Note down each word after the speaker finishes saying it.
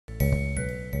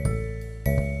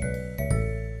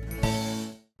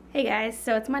Hey guys,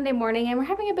 so it's Monday morning and we're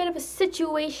having a bit of a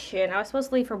situation. I was supposed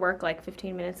to leave for work like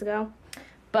 15 minutes ago,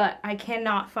 but I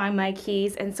cannot find my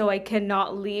keys and so I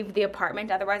cannot leave the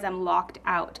apartment, otherwise I'm locked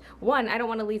out. One, I don't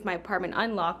want to leave my apartment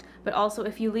unlocked, but also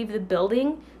if you leave the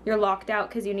building, you're locked out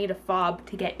because you need a fob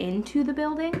to get into the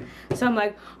building. So I'm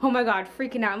like, oh my god,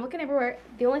 freaking out. I'm looking everywhere.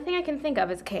 The only thing I can think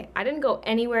of is, okay, I didn't go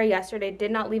anywhere yesterday,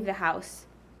 did not leave the house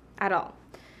at all.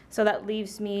 So that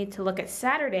leaves me to look at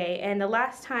Saturday, and the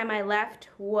last time I left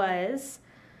was,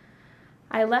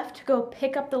 I left to go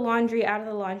pick up the laundry out of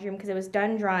the laundry room because it was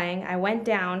done drying. I went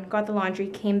down, got the laundry,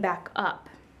 came back up.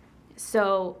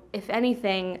 So if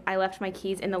anything, I left my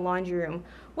keys in the laundry room,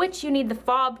 which you need the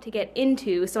fob to get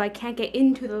into, so I can't get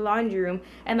into the laundry room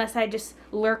unless I just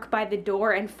lurk by the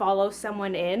door and follow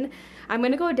someone in. I'm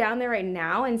gonna go down there right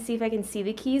now and see if I can see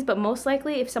the keys, but most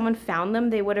likely if someone found them,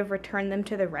 they would have returned them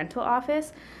to the rental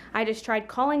office. I just tried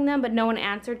calling them, but no one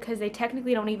answered because they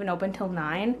technically don't even open till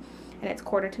 9, and it's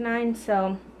 8:45,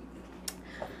 so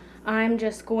I'm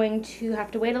just going to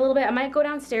have to wait a little bit. I might go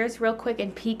downstairs real quick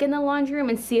and peek in the laundry room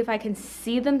and see if I can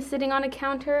see them sitting on a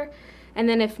counter. And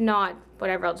then if not,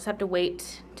 whatever, I'll just have to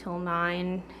wait till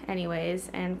 9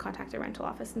 anyways and contact the rental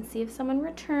office and see if someone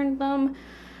returned them.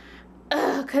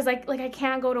 Cause like I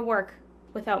can't go to work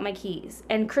without my keys.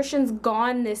 And Christian's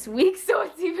gone this week, so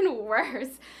it's even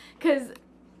worse. Cause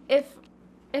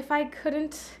if I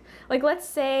couldn't, like let's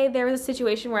say there was a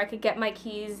situation where I could get my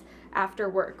keys after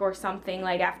work or something,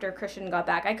 like after Christian got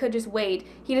back, I could just wait.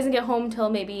 He doesn't get home till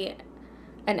maybe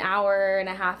an hour and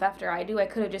a half after I do. I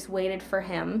could have just waited for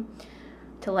him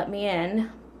to let me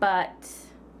in, but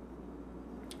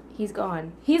he's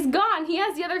gone. He's gone. He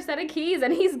has the other set of keys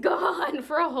and he's gone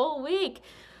for a whole week.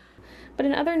 But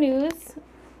in other news,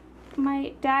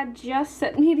 my dad just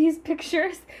sent me these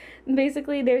pictures.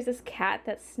 Basically, there's this cat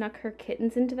that snuck her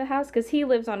kittens into the house because he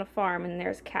lives on a farm and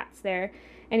there's cats there.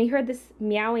 And he heard this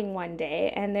meowing one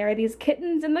day and there are these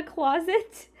kittens in the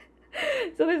closet.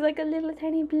 So there's like a little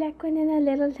tiny black one and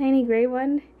a little tiny gray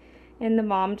one. And the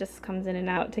mom just comes in and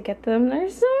out to get them. They're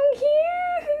so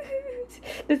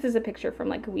cute. This is a picture from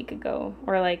like a week ago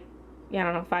or like, yeah, I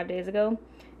don't know, 5 days ago. And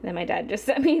then my dad just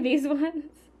sent me these ones.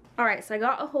 Alright, so I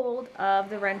got a hold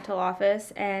of the rental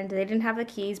office and they didn't have the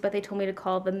keys, but they told me to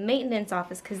call the maintenance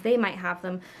office because they might have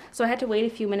them. So I had to wait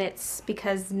a few minutes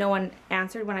because no one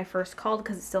answered when I first called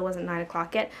because it still wasn't 9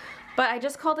 o'clock yet. But I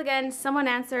just called again, someone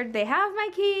answered, they have my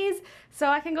keys, so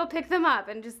I can go pick them up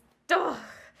and just, ugh.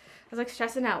 I was like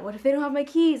stressing out. What if they don't have my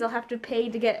keys? I'll have to pay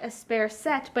to get a spare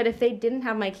set. But if they didn't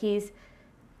have my keys,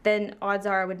 then odds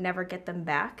are I would never get them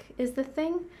back is the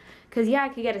thing. Because yeah, I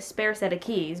could get a spare set of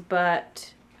keys,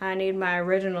 but I need my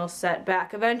original set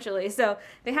back eventually. So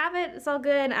they have it, it's all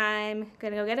good. I'm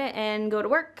gonna go get it and go to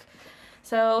work.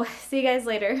 So see you guys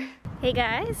later. Hey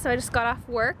guys, so I just got off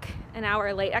work an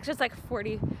hour late. Actually, it's like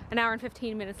an hour and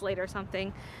 15 minutes late or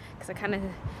something, because I kind of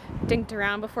dinked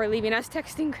around before leaving. I was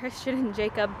texting Christian and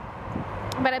Jacob,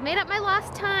 but I made up my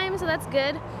lost time, so that's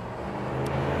good.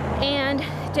 And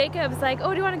Jacob's like,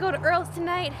 oh, do you want to go to Earl's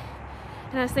tonight?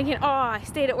 And I was thinking, oh, I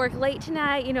stayed at work late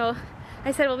tonight, you know.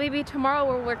 I said, well, maybe tomorrow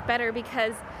will work better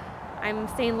because I'm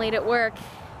staying late at work.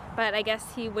 But I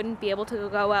guess he wouldn't be able to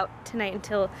go out tonight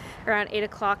until around 8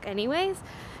 o'clock anyways.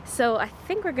 So I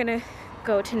think we're gonna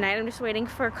go tonight. I'm just waiting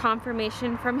for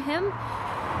confirmation from him.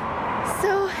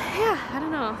 So yeah, I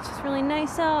don't know, it's just really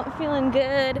nice out, feeling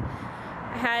good.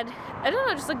 I had, I don't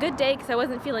know, just a good day because I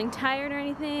wasn't feeling tired or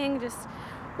anything, just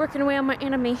working away on my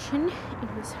animation.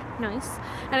 It was nice.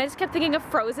 And I just kept thinking of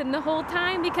Frozen the whole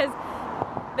time because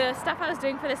the stuff I was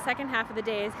doing for the second half of the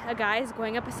day is a guy is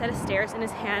going up a set of stairs and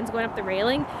his hands going up the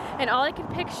railing, and all I could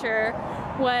picture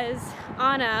was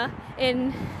Anna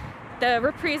in the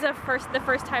reprise of For the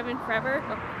First Time in Forever.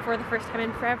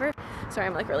 Sorry,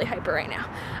 I'm like really hyper right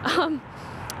now.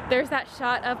 There's that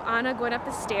shot of Anna going up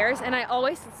the stairs, and I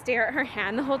always stare at her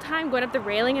hand the whole time going up the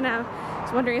railing, and I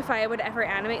was wondering if I would ever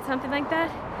animate something like that.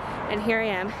 And here I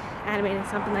am animating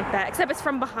something like that, except it's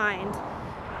from behind.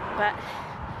 But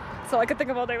so all I could think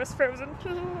of all day was Frozen.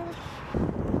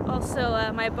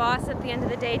 Also, my boss at the end of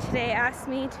the day today asked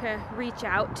me to reach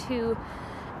out to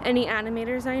any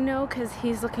animators I know because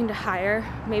he's looking to hire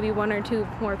maybe 1 or 2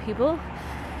 more people.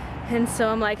 And so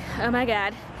I'm like, oh my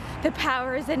god, the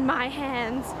power is in my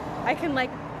hands. I can like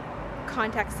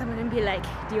contact someone and be like,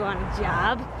 do you want a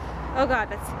job? Oh god,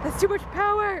 that's too much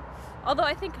power. Although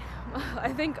I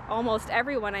think almost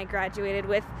everyone I graduated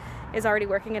with is already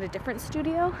working at a different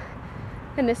studio.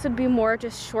 And this would be more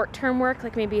just short-term work,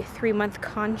 like maybe a 3-month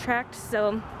contract.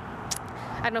 So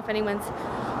I don't know if anyone's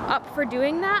up for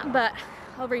doing that, but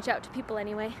I'll reach out to people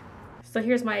anyway. So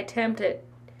here's my attempt at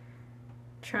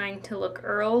trying to look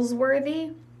Earls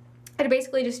worthy. I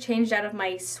basically just changed out of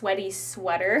my sweaty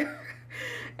sweater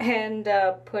and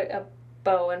put a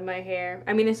bow in my hair.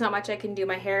 I mean, there's not much I can do.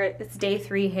 My hair, it's day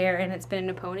 3 hair and it's been in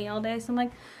a pony all day, so I'm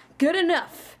like, good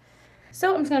enough.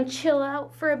 So I'm just gonna chill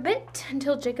out for a bit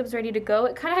until Jacob's ready to go.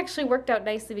 It kind of actually worked out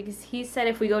nicely because he said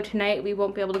if we go tonight, we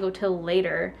won't be able to go till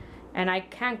later. And I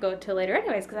can't go till later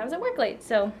anyways because I was at work late,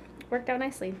 so it worked out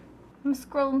nicely. I'm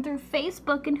scrolling through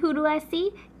Facebook and who do I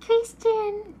see?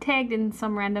 Christian! Tagged in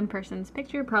some random person's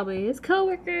picture, probably his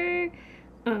coworker.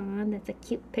 Aw, that's a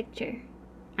cute picture.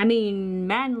 I mean,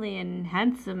 manly and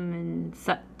handsome and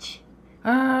such.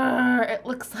 It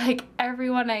looks like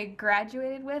everyone I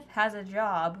graduated with has a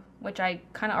job, which I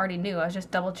kind of already knew. I was just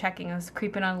double checking. I was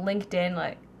creeping on LinkedIn,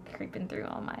 like creeping through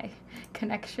all my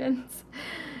connections.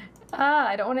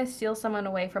 I don't want to steal someone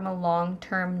away from a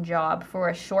long-term job for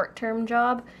a short-term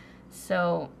job,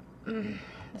 so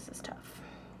this is tough.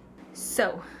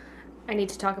 So, I need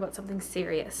to talk about something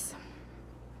serious.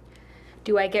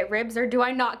 Do I get ribs or do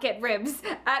I not get ribs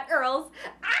at Earl's?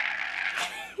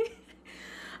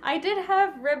 I did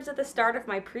have ribs at the start of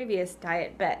my previous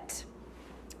diet bet,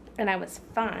 and I was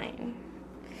fine.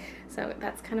 So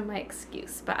that's kind of my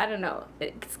excuse, but I don't know.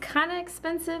 It's kind of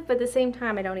expensive, but at the same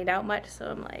time, I don't eat out much, so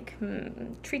I'm like,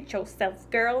 treat yourself,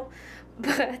 girl.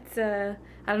 But I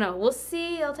don't know. We'll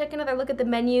see. I'll take another look at the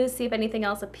menu, see if anything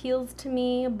else appeals to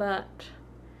me, but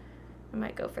I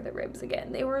might go for the ribs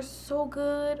again. They were so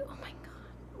good. Oh my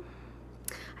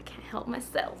God. I can't help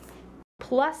myself.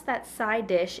 Plus that side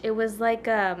dish, it was like,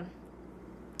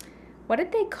 what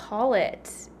did they call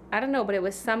it? I don't know, but it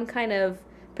was some kind of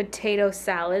potato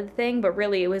salad thing, but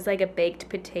really it was like a baked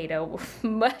potato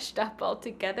mushed up all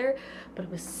together, but it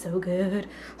was so good.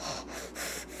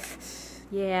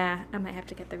 Yeah, I might have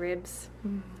to get the ribs.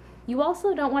 You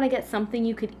also don't want to get something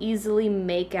you could easily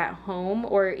make at home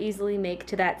or easily make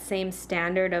to that same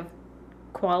standard of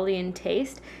quality and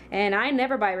taste, and I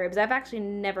never buy ribs. I've actually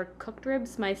never cooked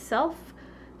ribs myself,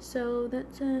 so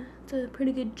that's a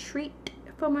pretty good treat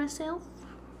for myself.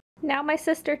 Now my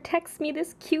sister texts me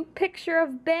this cute picture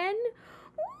of Ben.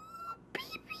 Ooh, baby,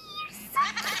 you're so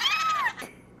cute!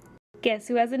 Guess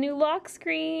who has a new lock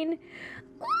screen?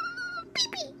 Ooh,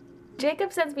 baby!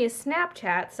 Jacob sends me a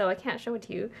Snapchat, so I can't show it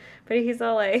to you, but he's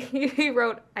all like, he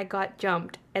wrote, I got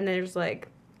jumped, and then there's like,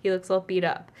 he looks all beat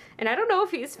up. And I don't know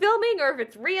if he's filming or if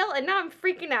it's real, and now I'm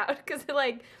freaking out because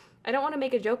like, I don't want to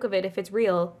make a joke of it if it's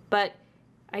real, but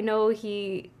I know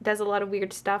he does a lot of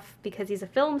weird stuff because he's a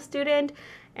film student,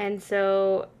 and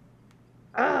so,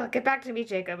 get back to me,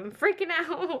 Jacob. I'm freaking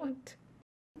out.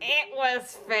 It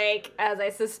was fake, as I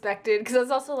suspected, because I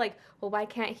was also like, well, why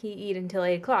can't he eat until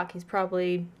 8 o'clock? He's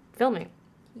probably filming.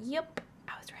 Yep,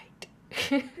 I was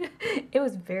right. It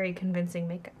was very convincing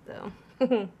makeup,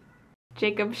 though.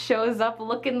 Jacob shows up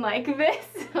looking like this.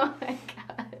 Oh my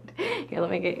God. Here, let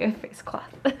me get you a face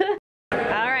cloth.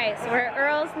 Alright, so we're at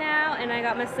Earl's now, and I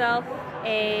got myself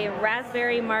a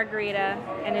raspberry margarita,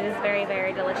 and it is very,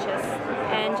 very delicious.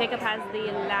 And Jacob has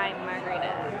the lime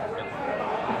margarita.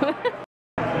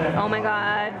 Oh my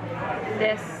God,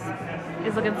 this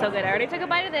is looking so good. I already took a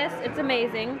bite of this. It's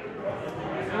amazing.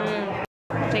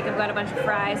 Jacob got a bunch of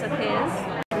fries with his.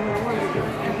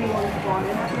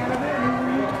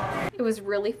 It was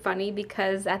really funny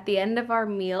because at the end of our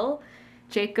meal,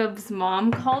 Jacob's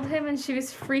mom called him and she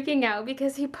was freaking out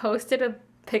because he posted a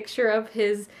picture of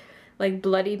his like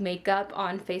bloody makeup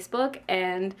on Facebook,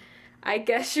 and I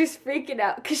guess she was freaking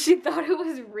out because she thought it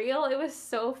was real. It was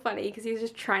so funny because he was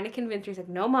just trying to convince her. He's like,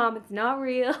 no mom, it's not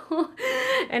real.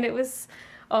 And it was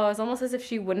almost as if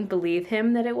she wouldn't believe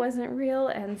him that it wasn't real,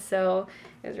 and so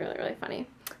it was really, really funny.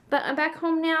 But I'm back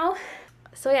home now.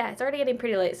 So yeah, it's already getting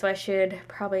pretty late, so I should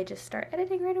probably just start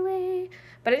editing right away.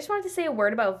 But I just wanted to say a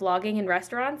word about vlogging in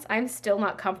restaurants. I'm still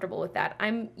not comfortable with that.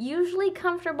 I'm usually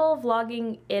comfortable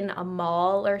vlogging in a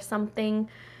mall or something,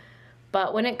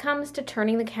 but when it comes to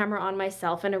turning the camera on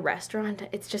myself in a restaurant,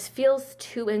 it just feels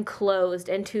too enclosed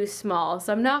and too small.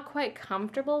 So I'm not quite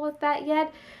comfortable with that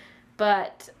yet,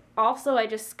 but also I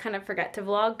just kind of forget to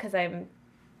vlog because I'm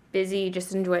busy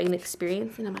just enjoying the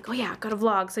experience, and I'm like, oh yeah, I gotta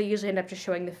vlog, so I usually end up just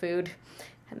showing the food,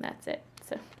 and that's it.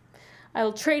 So I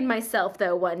will train myself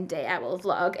though. One day I will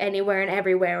vlog anywhere and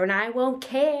everywhere, and I won't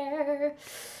care.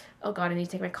 Oh God, I need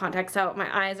to take my contacts out.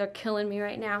 My eyes are killing me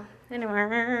right now.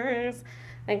 Anyways,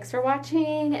 thanks for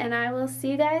watching, and I will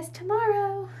see you guys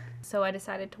tomorrow. So I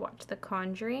decided to watch The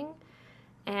Conjuring,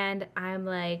 and I'm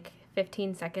like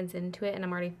 15 seconds into it, and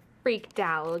I'm already freaked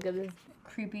out. Look at this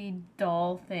creepy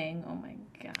doll thing. Oh my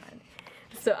God.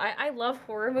 So I love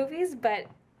horror movies, but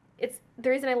the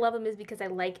reason I love them is because I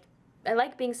like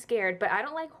being scared, but I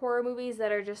don't like horror movies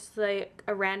that are just like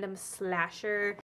a random slasher